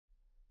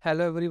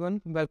Hello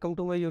everyone, welcome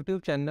to my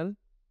YouTube channel.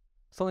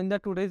 So in the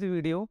today's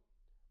video,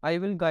 I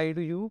will guide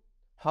you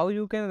how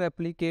you can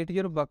replicate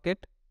your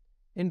bucket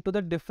into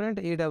the different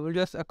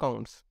AWS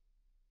accounts.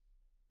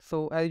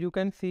 So as you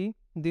can see,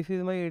 this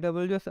is my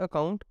AWS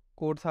account,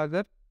 Code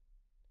Sagar,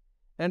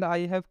 and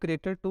I have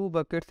created two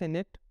buckets in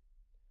it.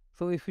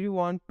 So if you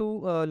want to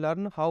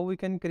learn how we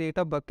can create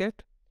a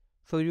bucket,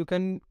 so you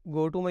can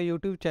go to my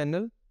YouTube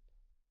channel.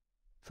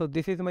 So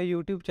this is my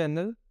YouTube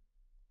channel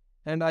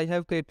and I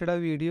have created a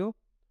video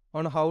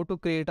on how to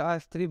create a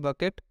S3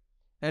 bucket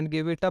and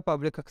give it a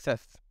public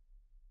access.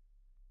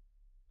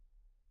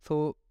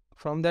 So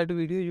from that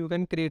video you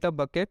can create a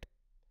bucket.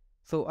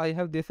 So I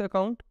have this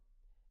account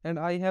and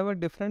I have a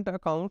different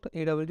account,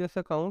 AWS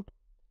account.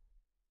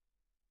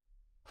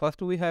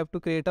 First we have to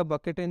create a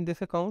bucket in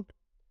this account.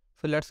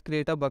 So let's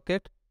create a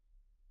bucket.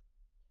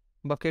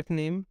 Bucket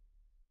name.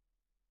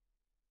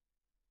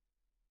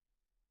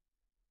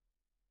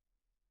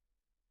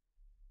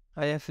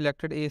 I have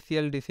selected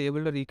ACL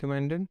disabled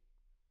recommended.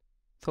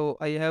 So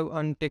I have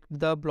unticked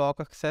the block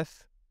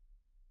access.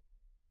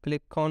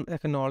 Click on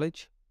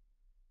acknowledge.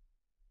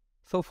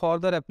 So for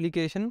the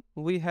replication,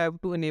 we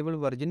have to enable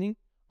versioning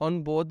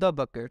on both the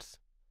buckets.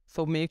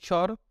 So make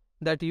sure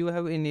that you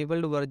have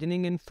enabled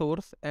versioning in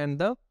source and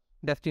the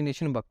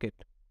destination bucket.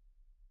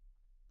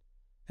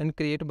 And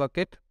create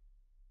bucket.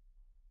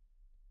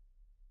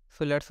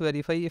 So let's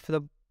verify if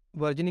the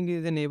versioning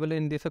is enabled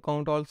in this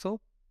account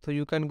also. So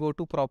you can go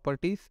to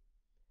properties.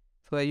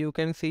 So as you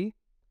can see,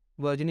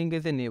 versioning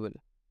is enabled.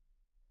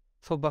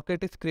 So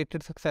bucket is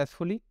created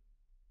successfully.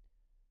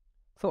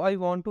 So I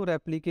want to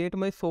replicate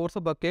my source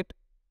bucket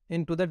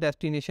into the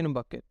destination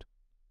bucket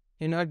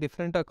in a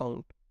different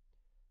account.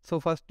 So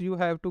first you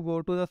have to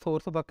go to the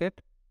source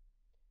bucket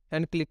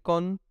and click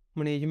on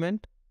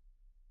management,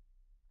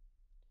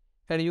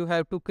 and you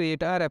have to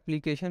create a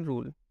replication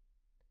rule.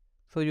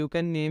 So you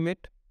can name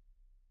it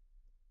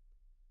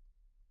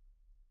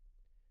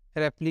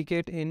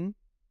replicate in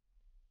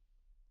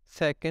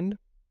second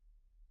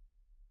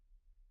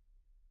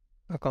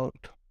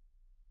account.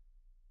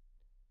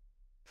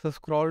 So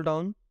scroll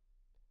down.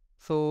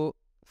 So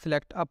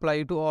select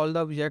apply to all the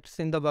objects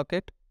in the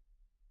bucket.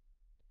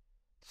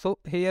 So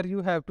here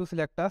you have to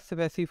select a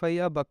specify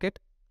a bucket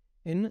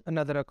in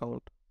another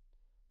account.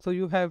 So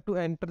you have to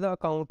enter the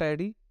account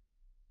ID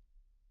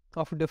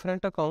of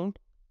different account.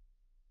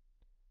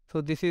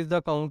 So this is the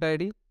account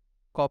ID.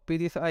 Copy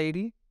this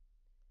ID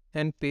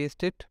and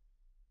paste it.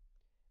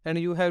 And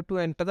you have to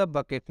enter the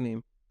bucket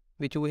name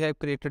which we have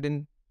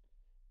created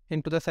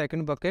into the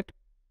second bucket.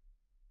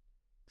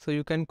 So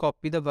you can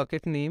copy the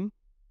bucket name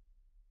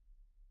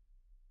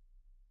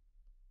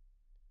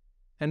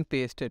and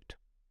paste it.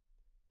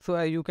 So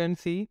as you can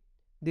see,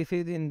 this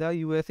is in the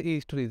US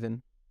East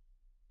region.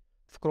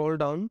 Scroll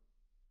down.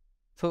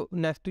 So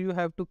next you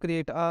have to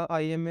create a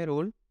IMA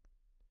role.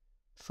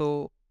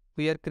 So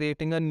we are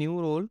creating a new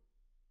role.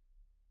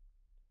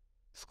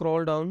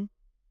 Scroll down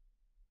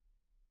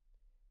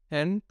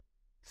and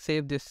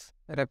save this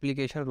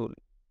replication rule.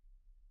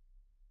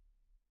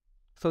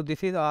 So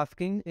this is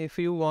asking if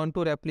you want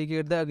to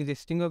replicate the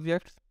existing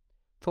objects.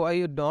 So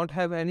I don't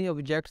have any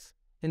objects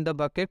in the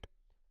bucket.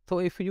 So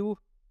if you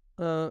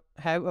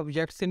have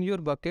objects in your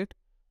bucket,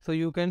 so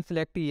you can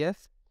select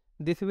yes.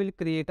 This will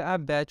create a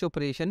batch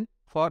operation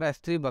for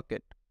S3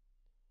 bucket.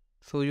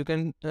 So you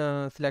can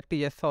select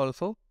yes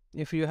also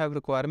if you have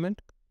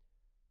requirement.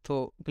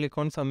 So click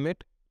on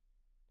submit.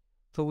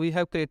 So we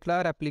have created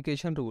a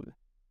replication rule.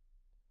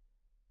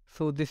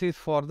 So this is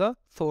for the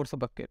source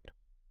bucket.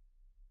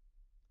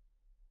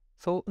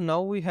 So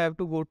now we have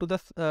to go to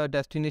the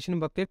destination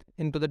bucket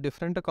into the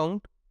different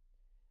account,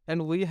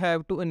 and we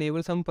have to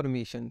enable some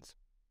permissions.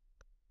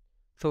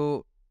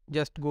 So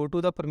just go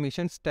to the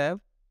permissions tab,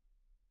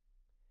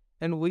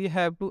 and we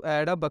have to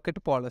add a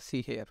bucket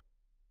policy here.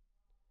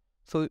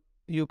 So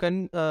you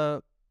can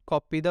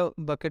copy the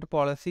bucket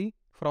policy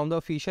from the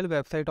official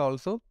website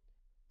also.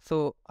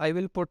 So I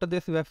will put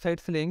this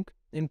website's link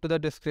into the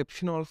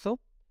description also.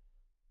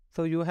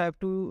 So you have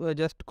to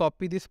just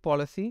copy this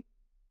policy,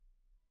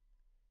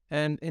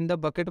 and in the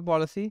bucket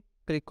policy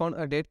click on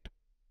edit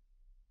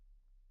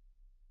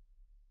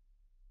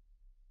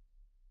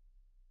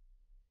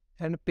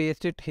and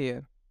paste it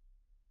here.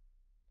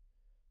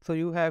 So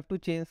you have to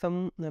change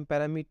some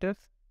parameters.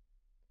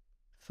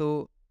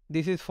 So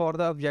this is for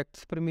the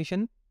objects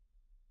permission.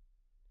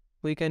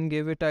 We can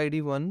give it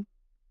ID 1,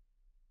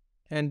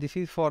 and this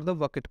is for the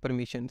bucket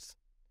permissions.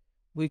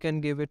 We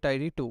can give it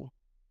ID 2.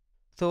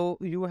 So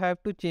you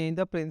have to change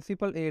the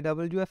principal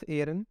AWS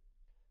ARN.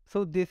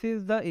 So this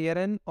is the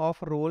ARN of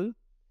role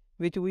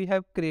which we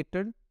have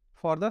created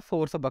for the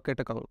source bucket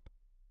account.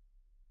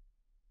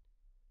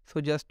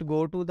 So just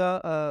go to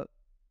the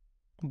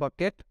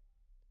bucket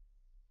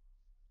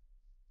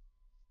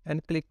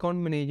and click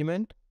on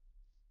management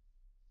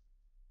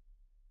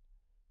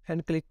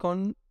and click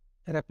on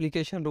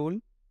replication rule.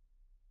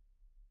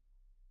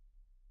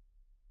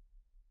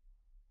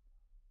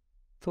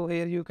 So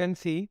here you can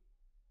see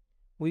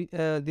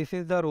this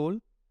is the role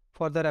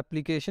for the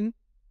replication.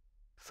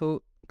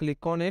 So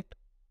click on it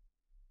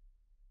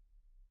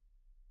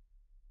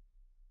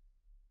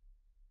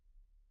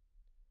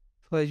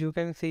So as you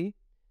can see,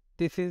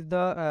 this is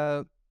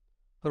the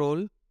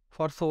role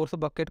for source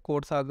bucket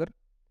code sagar.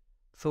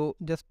 So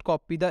just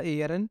copy the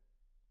ARN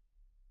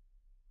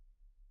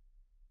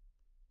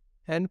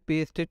and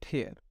paste it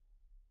here.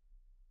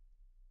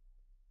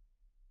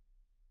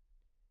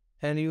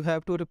 And you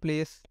have to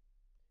replace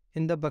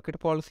in the bucket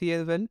policy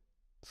as well.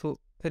 So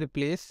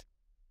replace,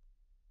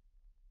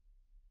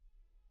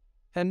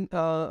 and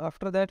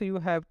after that you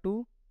have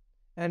to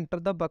enter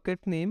the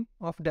bucket name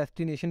of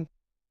destination.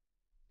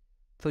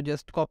 So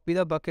just copy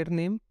the bucket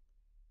name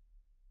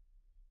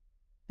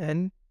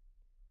and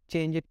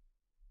change it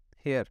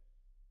here.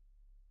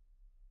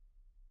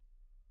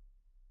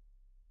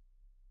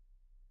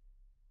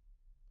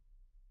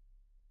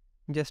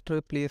 Just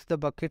replace the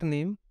bucket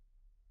name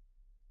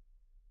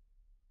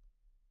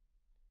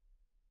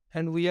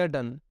and we are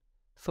done.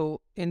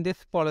 So in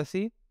this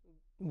policy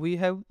we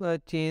have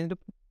changed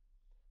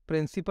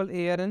principal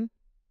ARN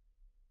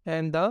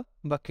and the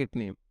bucket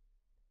name.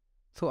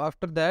 So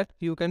after that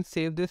you can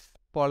save this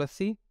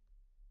policy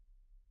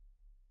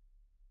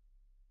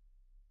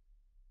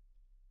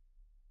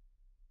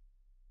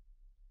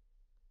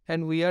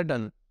and we are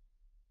done.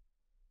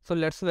 So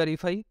let's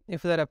verify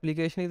if the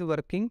replication is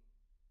working.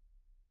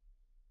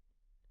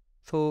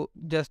 So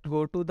just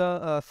go to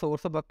the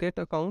source bucket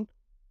account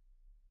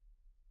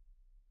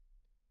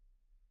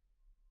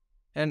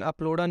and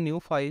upload a new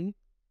file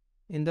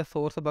in the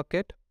source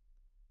bucket.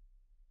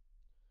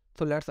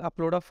 So let's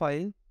upload a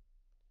file.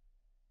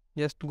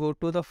 Just go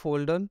to the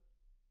folder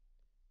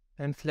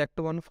and select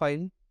one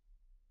file,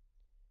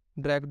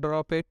 drag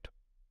drop it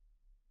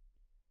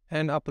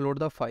and upload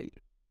the file.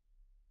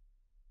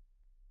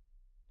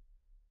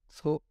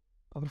 So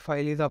our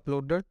file is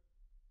uploaded.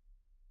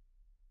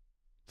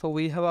 So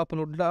we have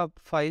uploaded a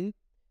file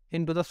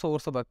into the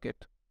source bucket.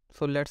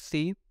 So let's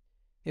see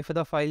if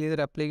the file is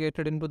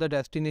replicated into the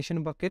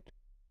destination bucket.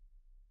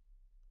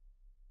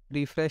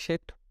 Refresh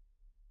it.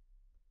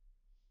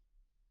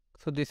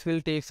 So this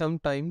will take some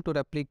time to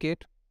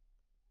replicate.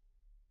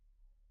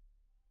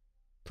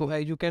 So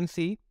as you can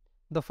see,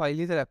 the file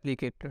is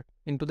replicated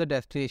into the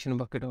destination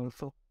bucket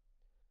also.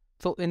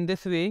 So in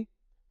this way,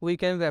 we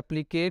can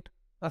replicate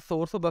a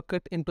source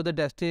bucket into the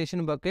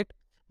destination bucket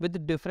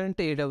with different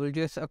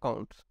AWS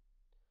accounts.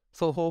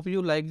 So hope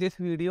you like this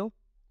video.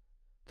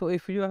 So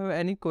if you have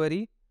any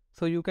query,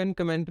 so you can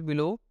comment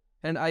below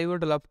and I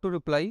would love to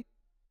reply.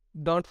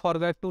 Don't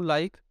forget to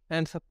like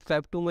and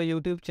subscribe to my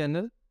YouTube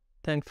channel.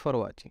 Thanks for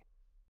watching.